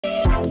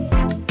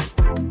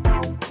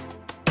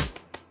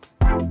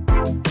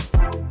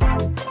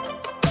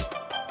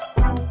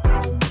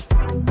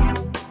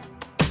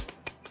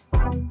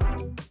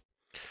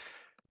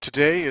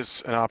today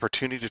is an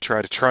opportunity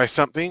to try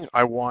something.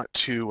 I want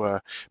to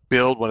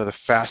build one of the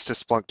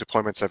fastest Splunk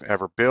deployments I've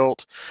ever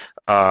built.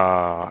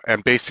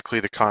 And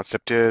basically the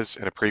concept is,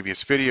 in a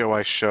previous video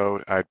I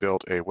showed, I'd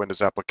built a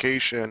Windows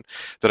application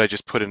that I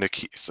just put into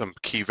some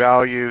key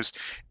values,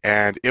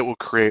 and it will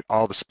create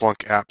all the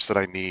Splunk apps that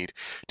I need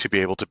to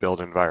be able to build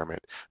an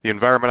environment. The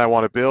environment I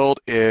want to build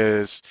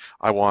is,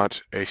 I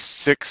want a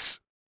six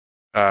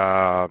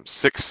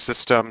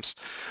systems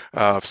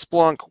of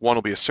Splunk. One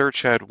will be a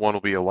search head, one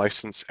will be a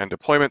license and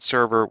deployment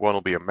server, one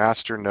will be a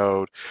master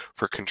node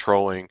for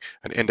controlling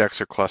an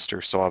indexer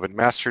cluster. So I'll have a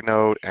master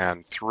node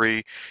and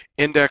 3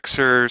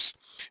 indexers,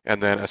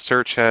 and then a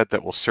search head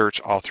that will search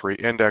all 3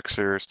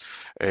 indexers.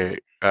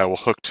 Will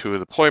hook to a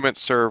deployment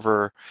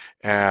server,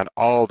 and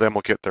all of them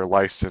will get their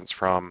license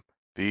from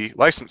the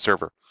license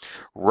server.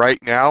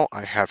 Right now,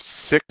 I have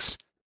 6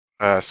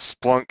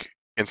 Splunk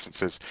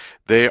instances.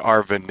 They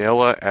are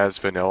vanilla as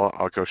vanilla.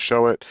 I'll go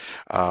show it.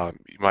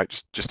 You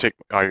might just take,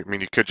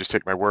 you could just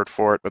take my word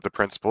for it, but the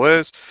principle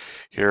is,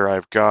 here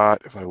I've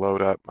got, if I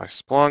load up my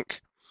Splunk,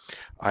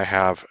 I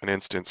have an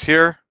instance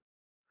here,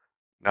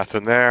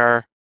 nothing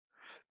there.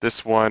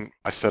 This one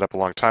I set up a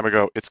long time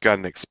ago. It's got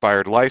an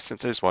expired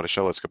license. I just want to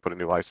show, let's go put a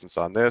new license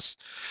on this.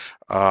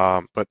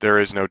 But there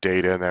is no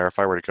data in there. If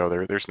I were to go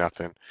there, there's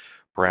nothing.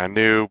 Brand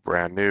new,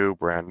 brand new,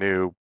 brand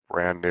new,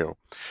 brand new.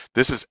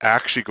 This is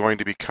actually going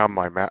to become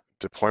my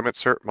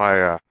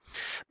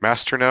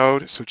master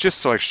node. So just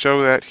so I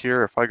show that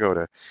here, if I go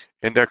to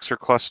indexer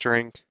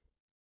clustering,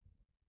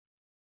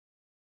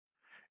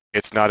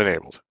 it's not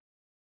enabled.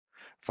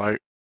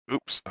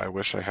 Oops, I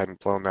wish I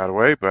hadn't blown that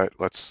away, but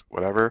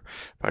whatever.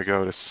 If I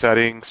go to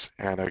settings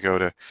and I go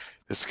to,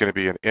 this is going to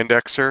be an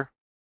indexer.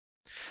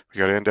 We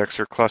go to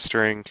indexer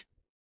clustering,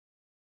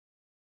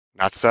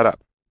 not set up.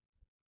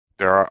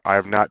 I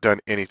have not done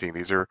anything.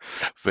 These are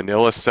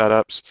vanilla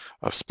setups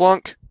of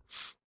Splunk,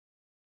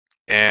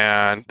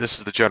 and this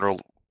is the general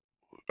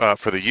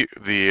for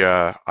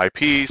the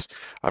IPs.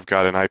 I've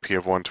got an IP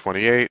of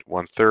 128,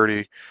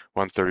 130,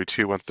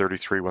 132,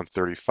 133,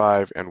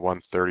 135, and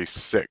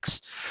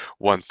 136.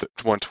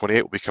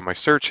 128 will become my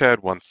search head,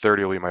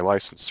 130 will be my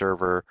license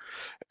server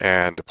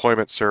and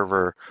deployment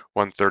server,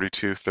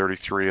 132,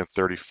 33, and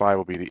 35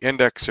 will be the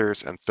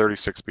indexers, and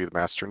 36 will be the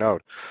master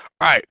node.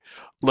 All right,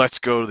 let's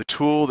go to the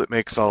tool that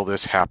makes all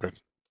this happen.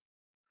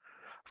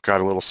 I've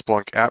got a little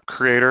Splunk app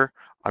creator.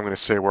 I'm going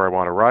to say where I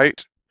want to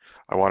write.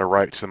 I want to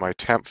write to my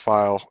temp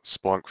file,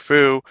 Splunk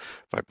foo.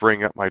 If I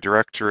bring up my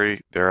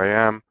directory, there I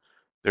am.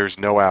 There's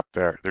no app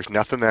there. There's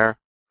nothing there.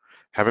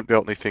 Haven't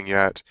built anything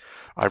yet.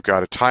 I've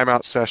got a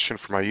timeout session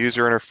for my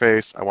user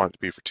interface. I want it to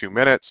be for 2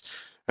 minutes,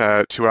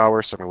 2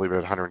 hours, so I'm going to leave it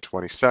at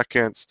 120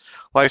 seconds.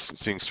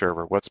 Licensing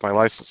server. What's my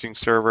licensing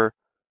server?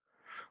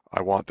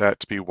 I want that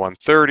to be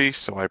 130,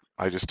 so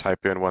I just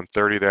type in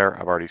 130 there.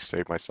 I've already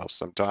saved myself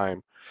some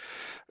time.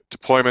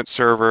 Deployment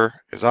server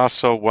is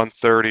also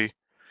 130,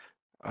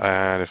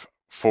 and if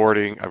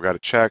forwarding, I've got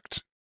it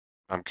checked.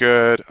 I'm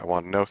good. I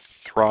want no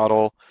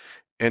throttle.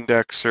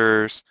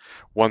 Indexers,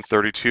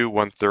 132,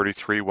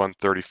 133,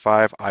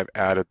 135. I've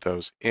added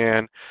those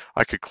in.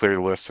 I could clear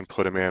the list and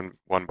put them in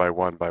one by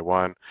one by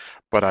one,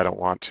 but I don't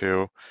want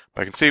to.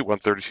 I can see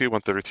 132,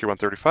 133,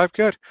 135.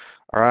 Good.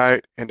 All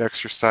right.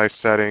 Indexer size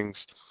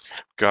settings.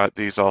 Got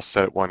these all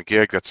set at 1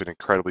 gig. That's an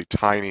incredibly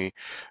tiny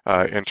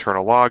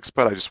internal logs,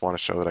 but I just want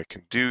to show that I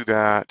can do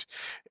that.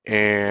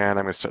 And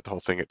I'm going to set the whole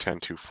thing at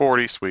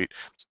 10.240, sweet.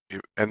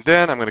 And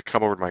then I'm going to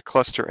come over to my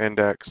cluster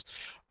index.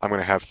 I'm going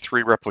to have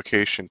 3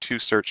 replication, 2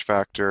 search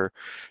factor.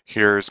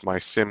 Here's my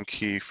SIM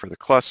key for the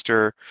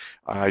cluster.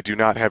 I do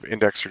not have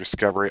indexer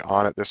discovery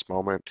on at this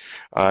moment.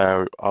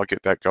 I'll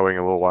get that going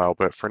in a little while,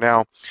 but for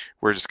now,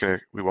 we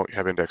won't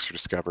have indexer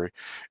discovery.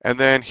 And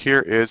then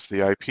here is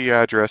the IP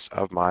address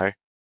of my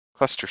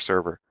cluster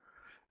server.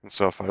 And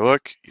so if I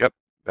look, yep,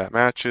 that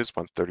matches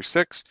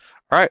 136.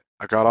 All right,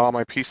 I got all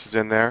my pieces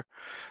in there.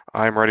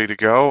 I'm ready to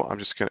go. I'm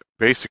just going to,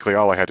 basically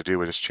all I had to do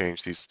was just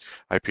change these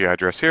IP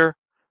address here,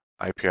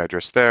 IP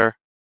address there,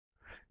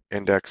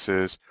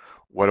 indexes.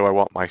 What do I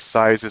want my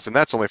sizes? And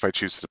that's only if I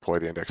choose to deploy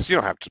the index. You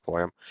don't have to deploy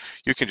them.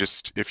 You can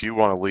just, if you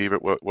want to leave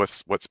it with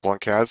what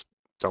Splunk has,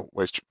 don't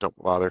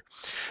bother.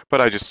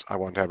 But I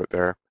want to have it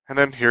there. And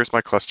then here's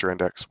my cluster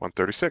index,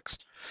 136.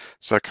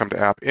 So I come to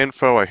app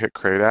info, I hit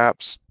create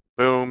apps,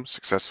 boom,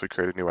 successfully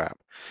created a new app.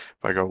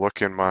 If I go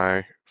look in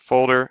my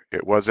folder,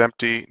 it was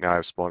empty. Now I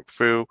have Splunk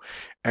foo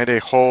and a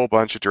whole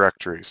bunch of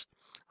directories.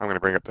 I'm going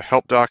to bring up the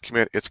help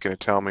document. It's going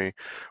to tell me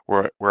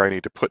where I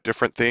need to put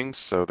different things.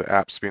 So the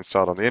apps be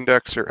installed on the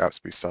indexer,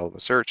 apps be installed on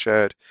the search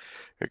head,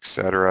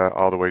 etc.,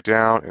 all the way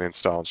down, and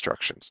install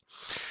instructions.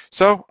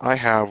 So I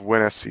have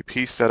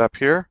WinSCP set up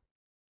here.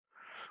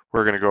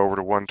 We're going to go over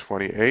to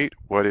 128.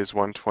 What is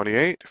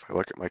 128? If I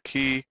look at my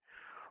key,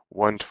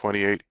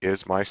 128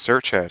 is my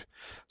search head.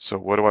 So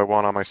what do I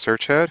want on my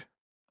search head?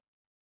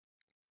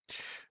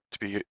 To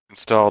be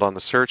installed on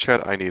the search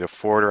head, I need a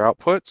forwarder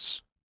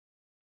outputs.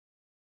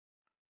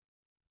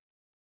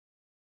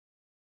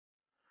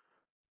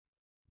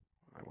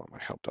 I want my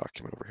help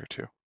document over here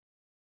too.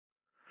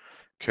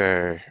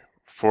 Okay,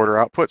 forwarder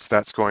outputs,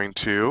 that's going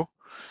to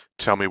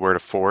tell me where to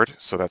forward.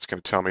 So that's going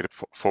to tell me to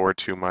forward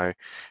to my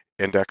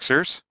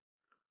indexers.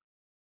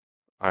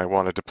 I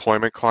want a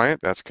deployment client.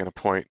 That's going to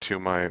point to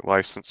my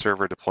license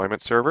server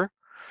deployment server.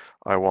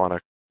 I want a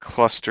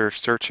cluster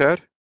search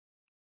head.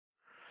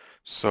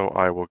 So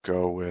I will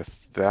go with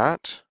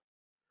that.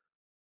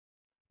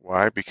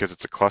 Why? Because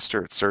it's a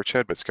cluster, it's search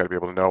head, but it's got to be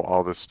able to know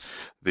all the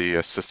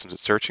systems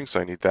it's searching. So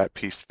I need that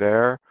piece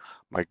there.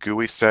 My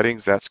GUI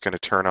settings, that's going to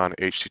turn on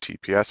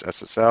HTTPS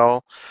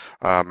SSL,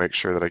 make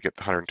sure that I get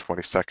the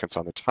 120 seconds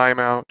on the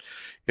timeout.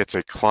 It's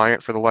a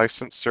client for the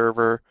license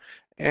server,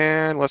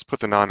 and let's put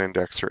the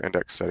non-indexer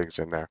index settings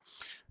in there.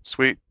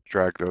 Sweet,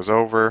 drag those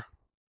over.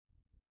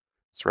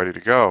 It's ready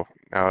to go.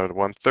 Now at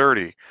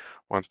 130.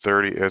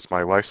 130 is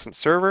my license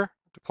server,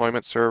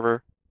 deployment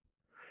server.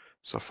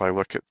 So if I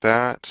look at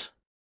that,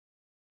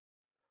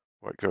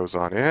 what goes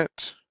on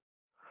it?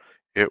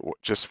 It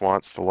just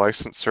wants the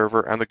license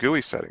server and the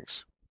GUI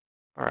settings.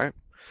 All right,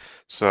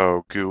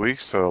 so GUI,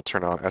 so it'll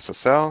turn on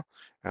SSL,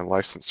 and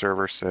license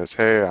server says,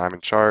 hey, I'm in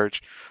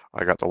charge.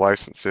 I got the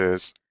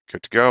licenses,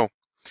 good to go.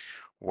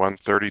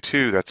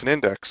 132, that's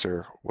an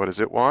indexer. What does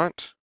it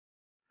want?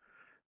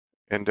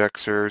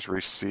 Indexers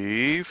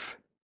receive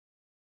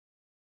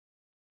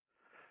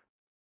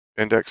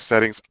index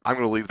settings. I'm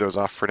going to leave those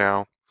off for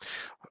now.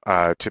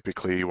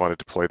 Typically, you want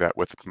to deploy that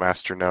with a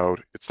master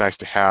node. It's nice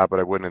to have, but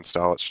I wouldn't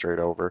install it straight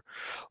over.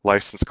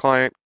 License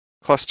client,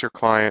 cluster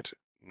client,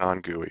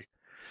 non-GUI.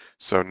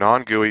 So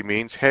non-GUI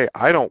means, hey,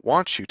 I don't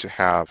want you to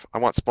have, I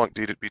want Splunk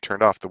D to be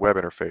turned off, the web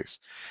interface.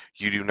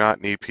 You do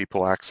not need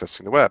people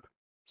accessing the web.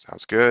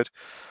 Sounds good.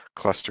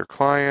 Cluster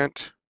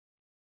client.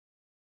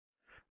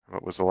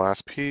 What was the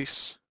last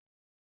piece?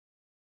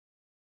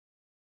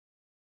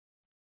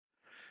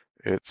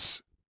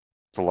 It's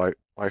the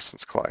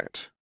license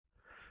client.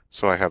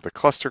 So I have the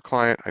cluster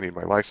client, I need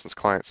my license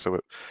client, so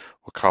it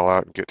will call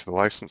out and get to the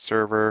license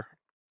server.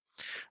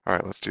 All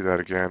right, let's do that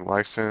again.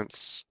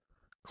 License,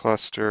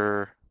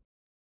 cluster,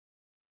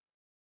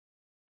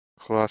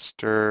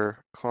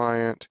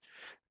 client,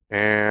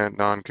 and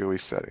non-GUI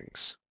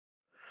settings.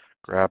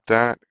 Grab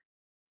that.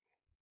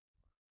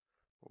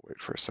 We'll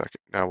wait for a second.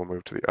 Now we'll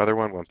move to the other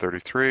one,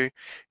 133.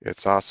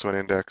 It's also an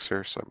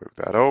indexer, so I move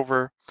that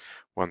over.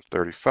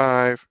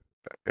 135,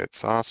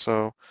 it's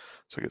also,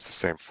 so it gets the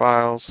same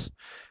files.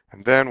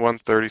 And then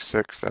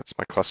 136, that's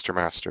my cluster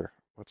master.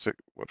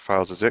 What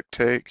files does it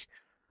take?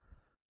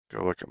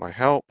 Go look at my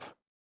help.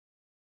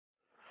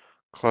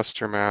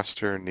 Cluster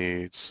master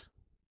needs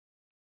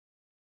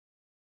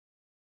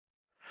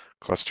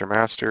cluster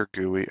master,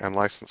 GUI, and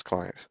license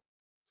client.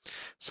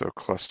 So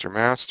cluster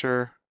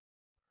master,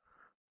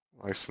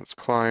 license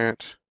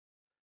client,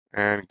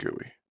 and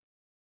GUI.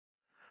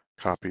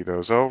 Copy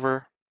those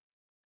over.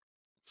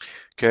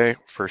 Okay,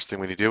 first thing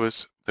we need to do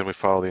is then we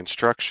follow the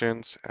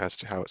instructions as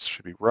to how it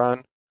should be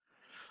run.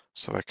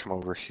 So I come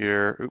over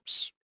here,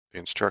 oops, the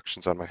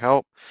instructions on my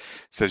help.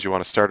 It says you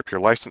want to start up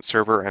your license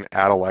server and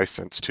add a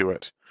license to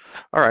it.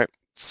 All right,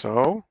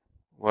 so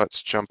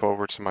let's jump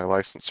over to my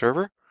license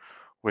server,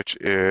 which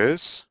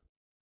is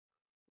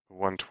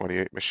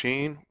 128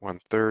 machine,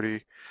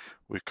 130.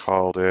 We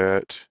called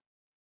it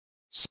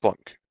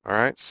Splunk. All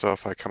right, so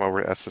if I come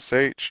over to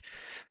SSH,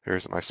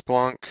 there's my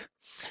Splunk.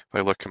 If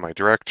I look in my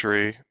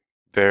directory,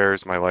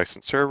 there's my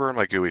license server and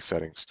my GUI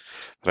settings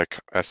that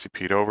I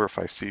SCP'd over. If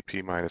I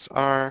CP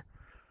 -R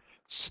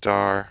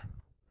star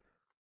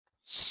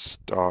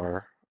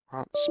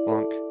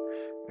Splunk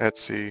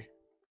etc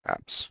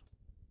apps.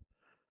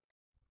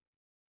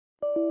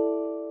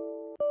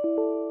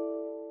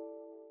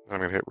 I'm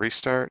going to hit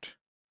restart,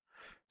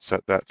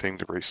 set that thing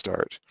to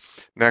restart.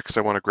 Next,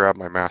 I want to grab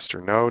my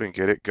master node and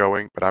get it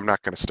going, but I'm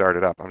not going to start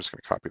it up. I'm just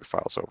going to copy the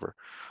files over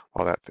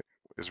while that thing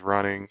is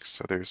running.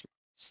 So there's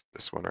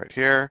this one right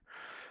here.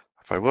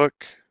 If I look,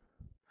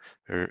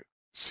 there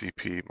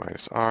CP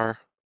 -R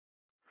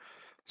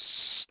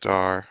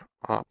star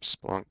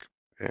Splunk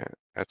and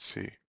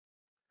etc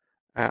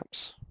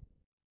apps.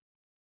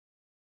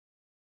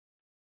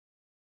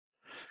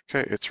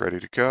 Okay, it's ready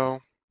to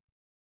go.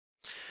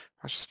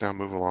 Let's just now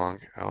move along.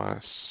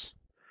 ls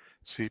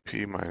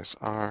cp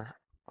 -R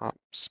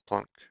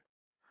Splunk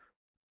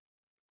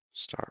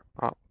star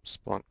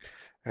Splunk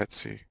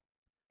etc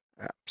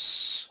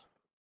apps.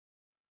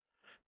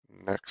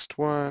 Next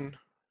one,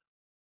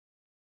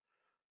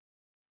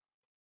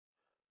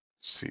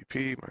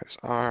 cp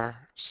 -R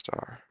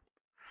star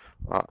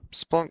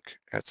Splunk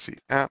etc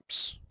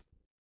apps.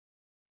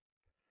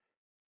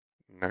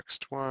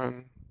 Next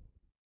one,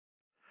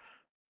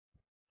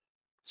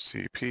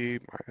 cp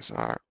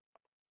 -R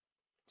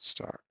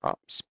star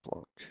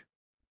Splunk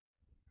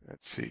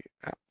etc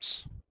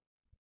apps.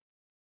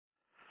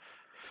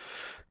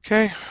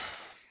 Okay,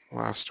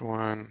 last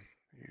one,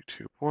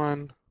 YouTube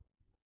 1.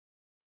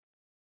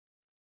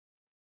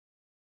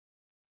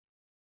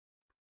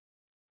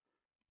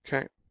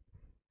 Okay,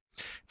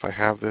 if I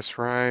have this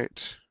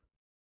right,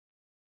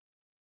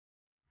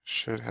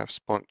 should have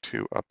Splunk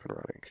 2 up and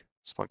running.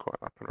 Splunk 1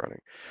 up and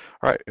running.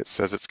 All right, it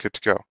says it's good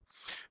to go.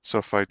 So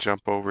if I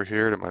jump over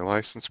here to my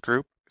license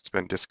group, it's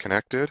been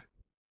disconnected,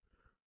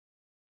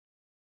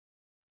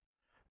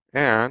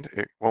 and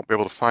it won't be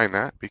able to find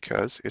that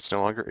because it's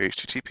no longer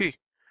HTTP.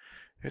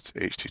 It's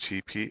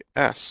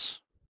HTTPS.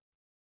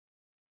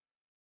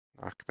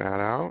 Knock that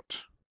out,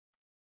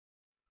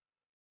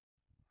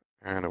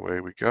 and away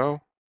we go.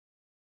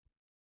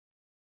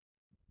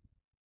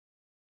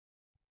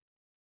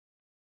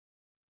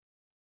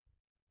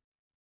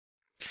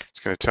 It's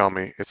going to tell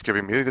me, it's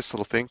giving me this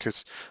little thing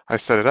because I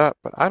set it up,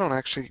 but I don't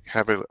actually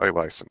have a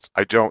license.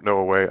 I don't know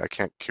a way. I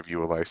can't give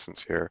you a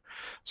license here.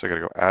 So I got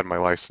to go add my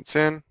license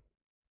in.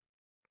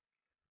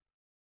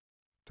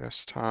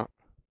 Desktop.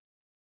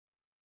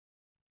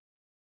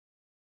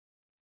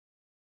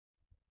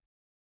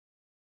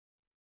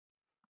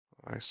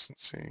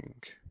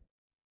 Licensing.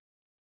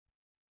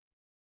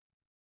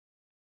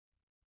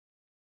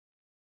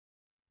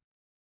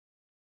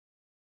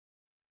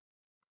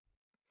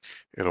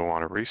 It'll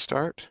want to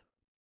restart.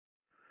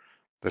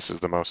 This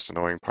is the most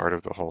annoying part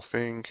of the whole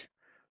thing.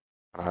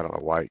 I don't know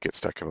why it gets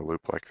stuck in a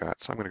loop like that.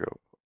 So I'm going to go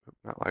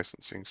not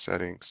licensing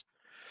settings,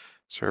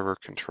 server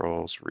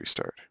controls,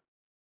 restart.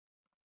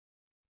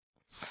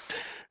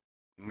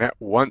 Now,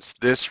 once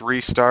this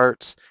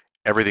restarts,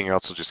 everything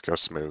else will just go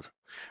smooth.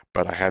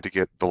 But I had to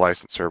get the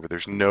license server.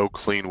 There's no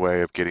clean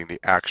way of getting the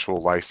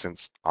actual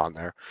license on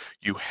there.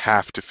 You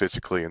have to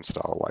physically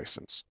install a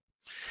license.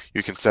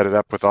 You can set it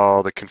up with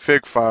all the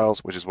config files,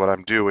 which is what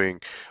I'm doing,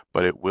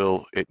 but it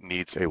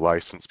needs a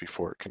license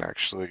before it can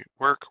actually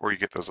work, or you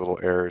get those little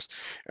errors.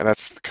 And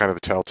that's kind of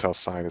the telltale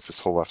sign is this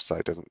whole left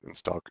side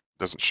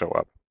doesn't show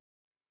up.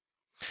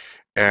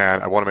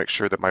 And I want to make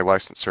sure that my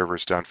license server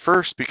is done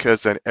first,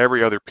 because then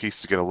every other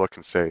piece is going to look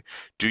and say,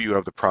 do you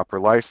have the proper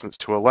license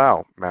to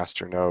allow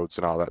master nodes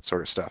and all that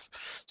sort of stuff?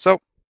 So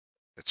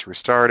it's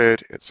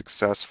restarted, it's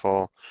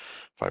successful.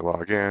 If I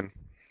log in,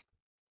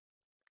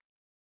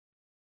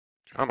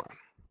 come on.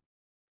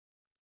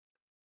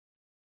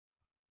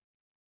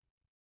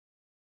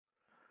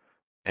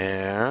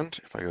 And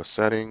if I go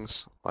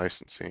settings,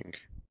 licensing,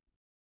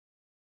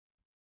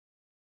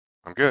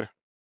 I'm good.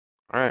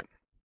 All right.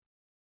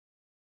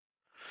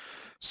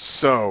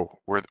 So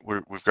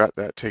we've got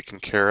that taken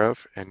care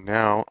of. And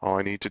now all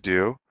I need to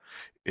do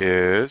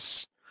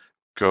is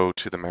go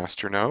to the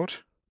master node.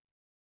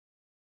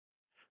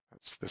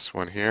 That's this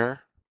one here.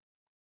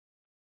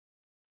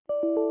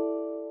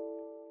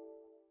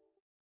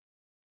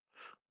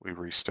 We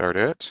restart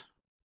it.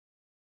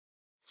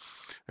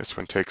 This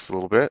one takes a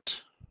little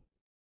bit.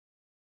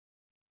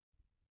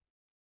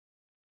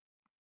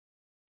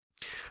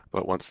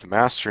 But once the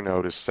master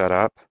node is set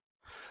up,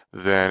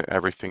 then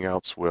everything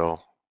else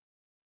will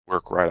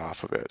work right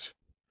off of it.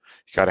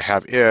 You got to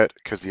have it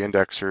because the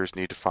indexers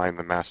need to find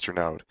the master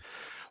node.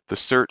 The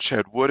search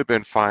head would have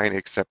been fine,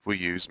 except we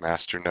use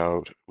master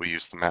node. We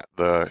use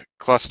the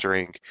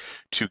clustering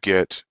to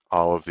get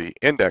all of the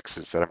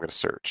indexes that I'm going to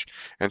search.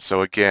 And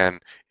so again,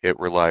 it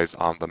relies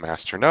on the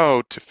master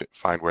node to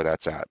find where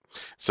that's at.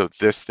 So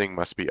this thing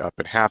must be up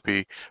and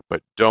happy,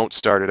 but don't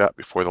start it up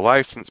before the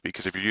license,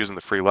 because if you're using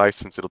the free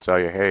license, it'll tell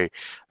you, hey,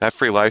 that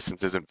free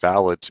license isn't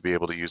valid to be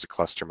able to use a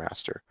cluster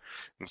master.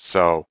 And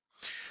so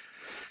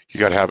you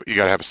gotta have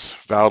a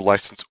valid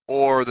license,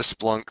 or the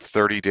Splunk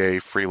 30-day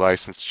free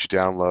license that you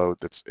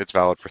download. It's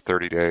valid for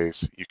 30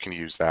 days. You can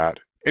use that.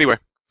 Anyway,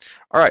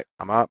 all right,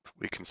 I'm up.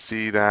 We can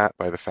see that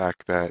by the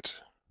fact that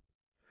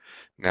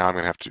now I'm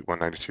gonna have to do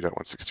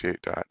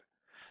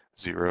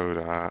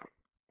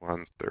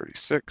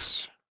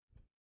 192.168.0.136.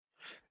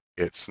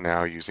 It's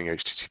now using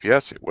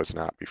HTTPS. It was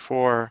not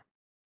before.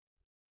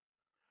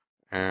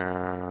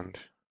 And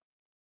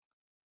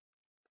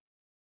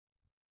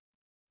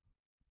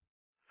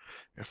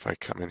if I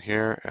come in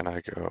here and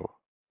I go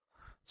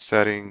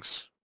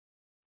settings,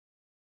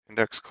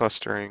 index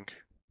clustering,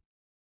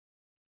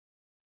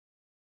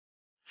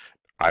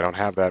 I don't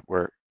have that.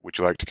 Where would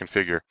you like to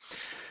configure?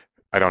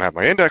 I don't have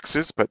my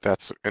indexers, but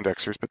that's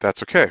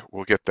okay.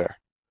 We'll get there.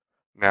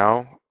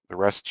 Now the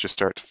rest just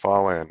start to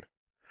fall in.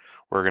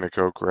 We're going to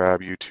go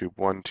grab YouTube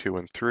 1, 2,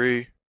 and 3.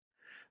 This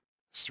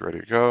is ready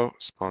to go.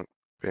 Splunk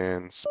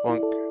bin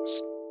Splunk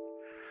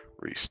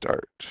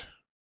restart.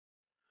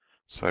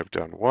 So I've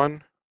done 1. We'll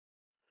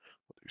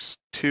do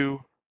 2.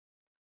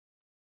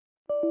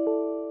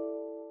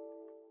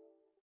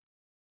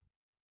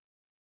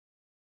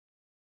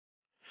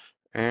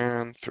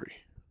 And 3.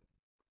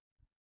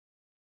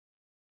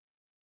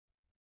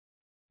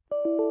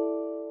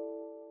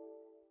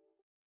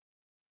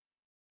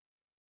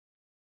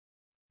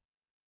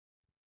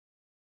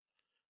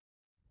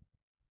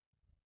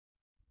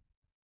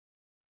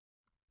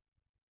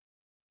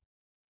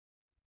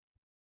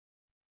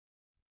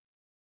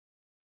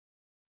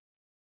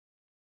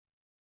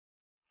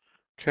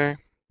 Okay.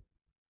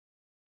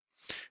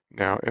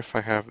 Now if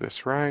I have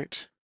this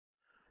right,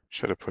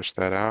 should have pushed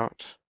that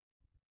out.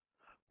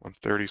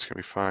 130 is going to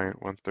be fine.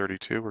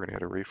 132, we're going to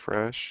hit a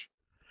refresh.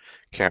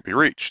 Can't be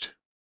reached.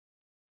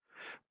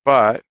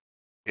 But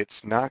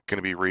it's not going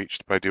to be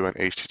reached by doing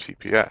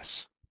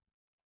HTTPS.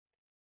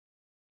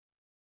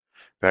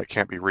 That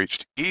can't be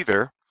reached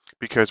either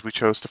because we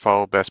chose to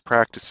follow best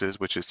practices,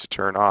 which is to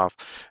turn off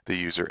the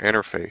user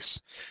interface.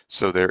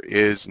 So there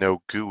is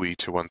no GUI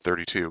to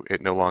 132.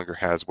 It no longer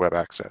has web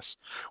access,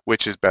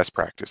 which is best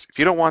practice. If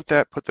you don't want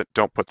that,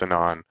 don't put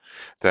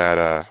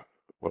the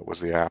what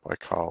was the app I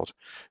called?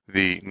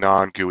 The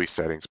non-GUI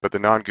settings. But the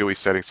non-GUI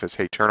setting says,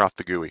 hey, turn off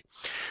the GUI.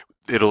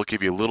 It'll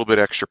give you a little bit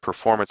extra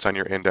performance on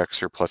your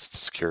indexer, plus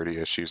security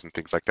issues and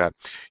things like that.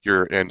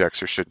 Your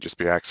indexer shouldn't just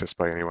be accessed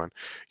by anyone.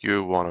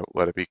 You want to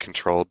let it be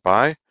controlled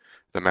by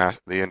the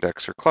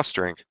indexer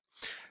clustering.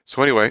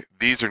 So anyway,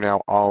 these are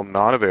now all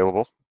not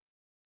available.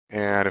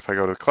 And if I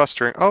go to the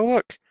clustering, oh,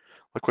 look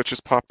what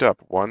just popped up.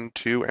 1,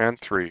 2, and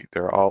 3.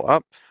 They're all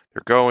up.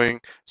 They're going.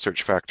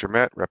 Search factor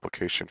met.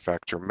 Replication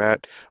factor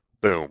met.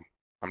 Boom.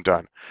 I'm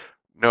done.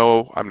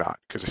 No, I'm not,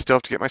 because I still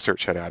have to get my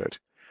search head added.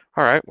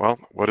 All right, well,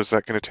 what is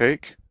that going to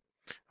take?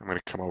 I'm going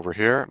to come over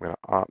here. I'm going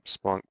to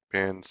opt Splunk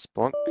bin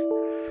Splunk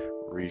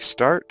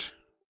restart.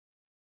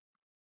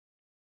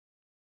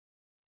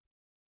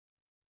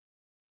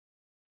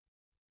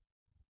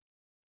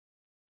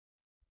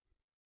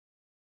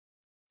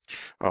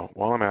 Oh,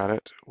 while I'm at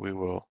it,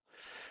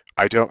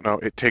 I don't know,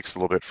 it takes a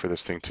little bit for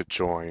this thing to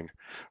join.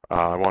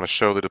 I want to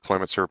show the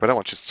deployment server, but I don't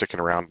want you sticking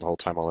around the whole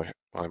time while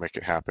I make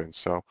it happen.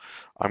 So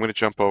I'm going to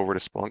jump over to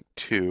Splunk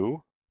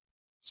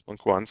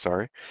 1,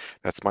 sorry.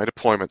 That's my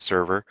deployment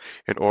server.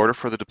 In order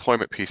for the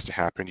deployment piece to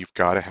happen, you've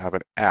got to have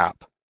an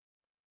app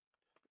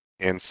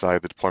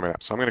inside the deployment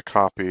app. So I'm going to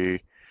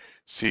copy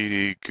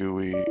cd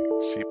GUI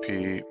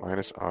cp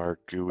 -r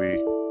GUI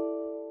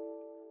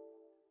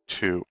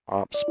to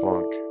op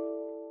Splunk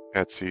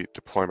Etsy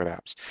deployment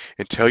apps.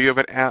 Until you have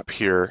an app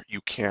here,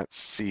 you can't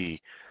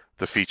see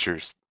the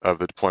features of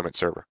the deployment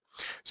server.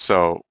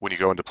 So when you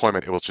go in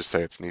deployment, it will just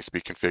say it needs to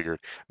be configured.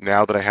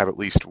 Now that I have at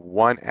least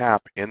one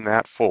app in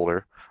that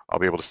folder, I'll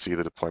be able to see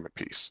the deployment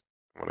piece.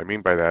 What I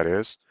mean by that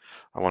is,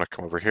 I want to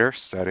come over here,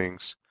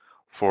 settings,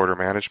 forwarder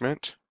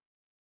management,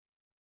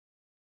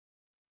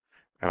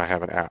 and I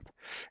have an app.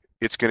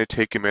 It's going to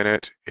take a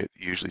minute. It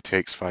usually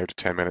takes 5 to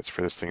 10 minutes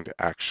for this thing to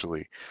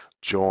actually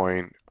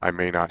join. I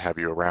may not have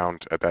you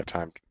around at that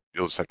time.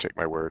 You'll just have to take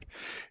my word.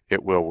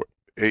 It will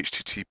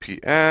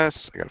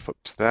HTTPS. I got to flip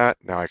to that.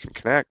 Now I can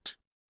connect.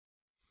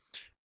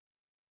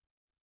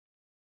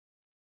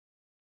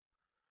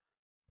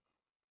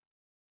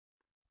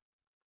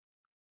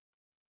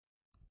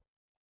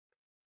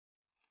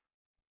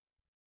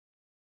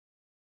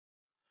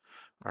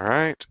 All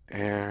right,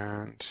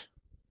 and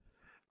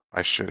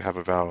I should have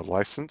a valid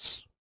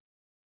license.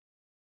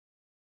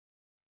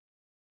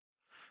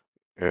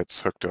 It's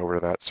hooked over to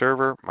that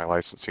server. My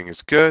licensing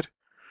is good.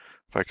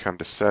 If I come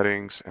to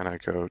settings and I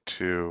go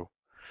to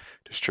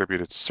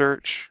distributed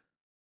search,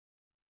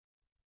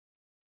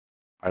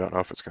 I don't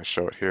know if it's going to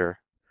show it here.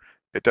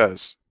 It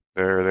does.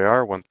 There they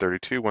are,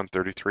 132,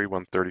 133,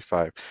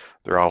 135.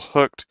 They're all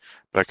hooked,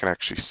 but I can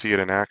actually see it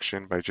in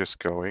action by just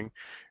going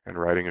and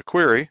writing a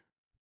query.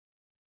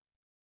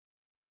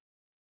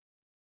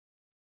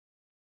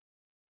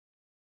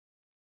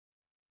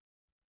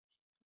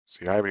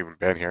 See, I haven't even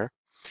been here.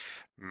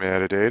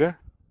 Metadata,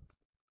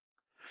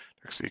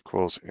 x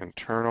equals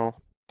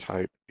internal,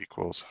 type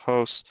equals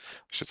host.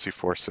 I should see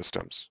 3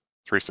 systems,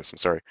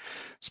 sorry.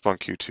 Splunk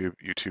YouTube,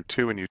 YouTube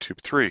 2, and YouTube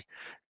 3.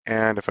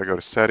 And if I go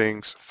to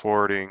settings,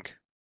 forwarding, I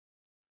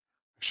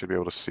should be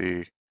able to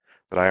see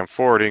that I am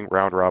forwarding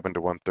round robin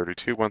to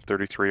 132,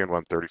 133, and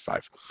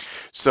 135.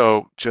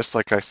 So just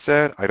like I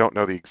said, I don't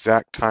know the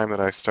exact time that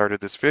I started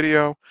this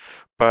video,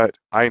 but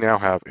I now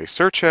have a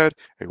search head,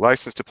 a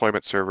licensed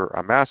deployment server,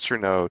 a master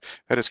node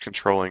that is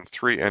controlling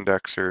 3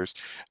 indexers.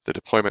 The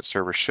deployment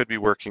server should be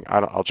working.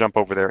 I'll jump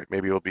over there.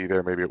 Maybe it'll be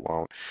there, maybe it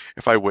won't.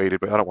 If I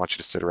waited, but I don't want you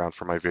to sit around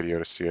for my video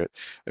to see it.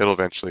 It'll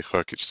eventually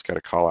hook. You just got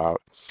to call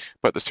out.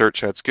 But the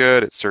search head's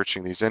good. It's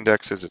searching these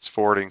indexes. It's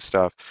forwarding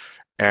stuff.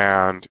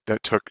 And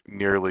that took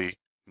nearly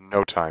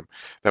no time.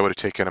 That would have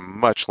taken a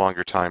much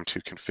longer time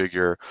to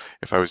configure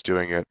if I was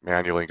doing it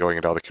manually and going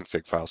into all the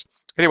config files.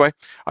 Anyway,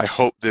 I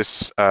hope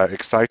this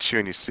excites you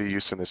and you see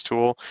use in this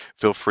tool.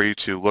 Feel free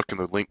to look in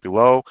the link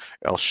below.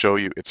 I'll show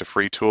you. It's a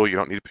free tool. You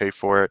don't need to pay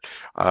for it.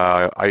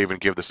 I even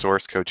give the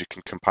source code. You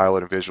can compile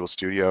it in Visual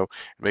Studio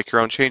and make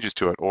your own changes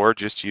to it, or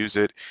just use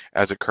it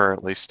as it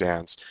currently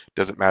stands.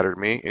 Doesn't matter to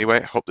me. Anyway,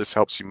 I hope this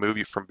helps you move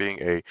you from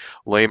being a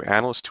lame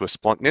analyst to a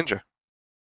Splunk ninja.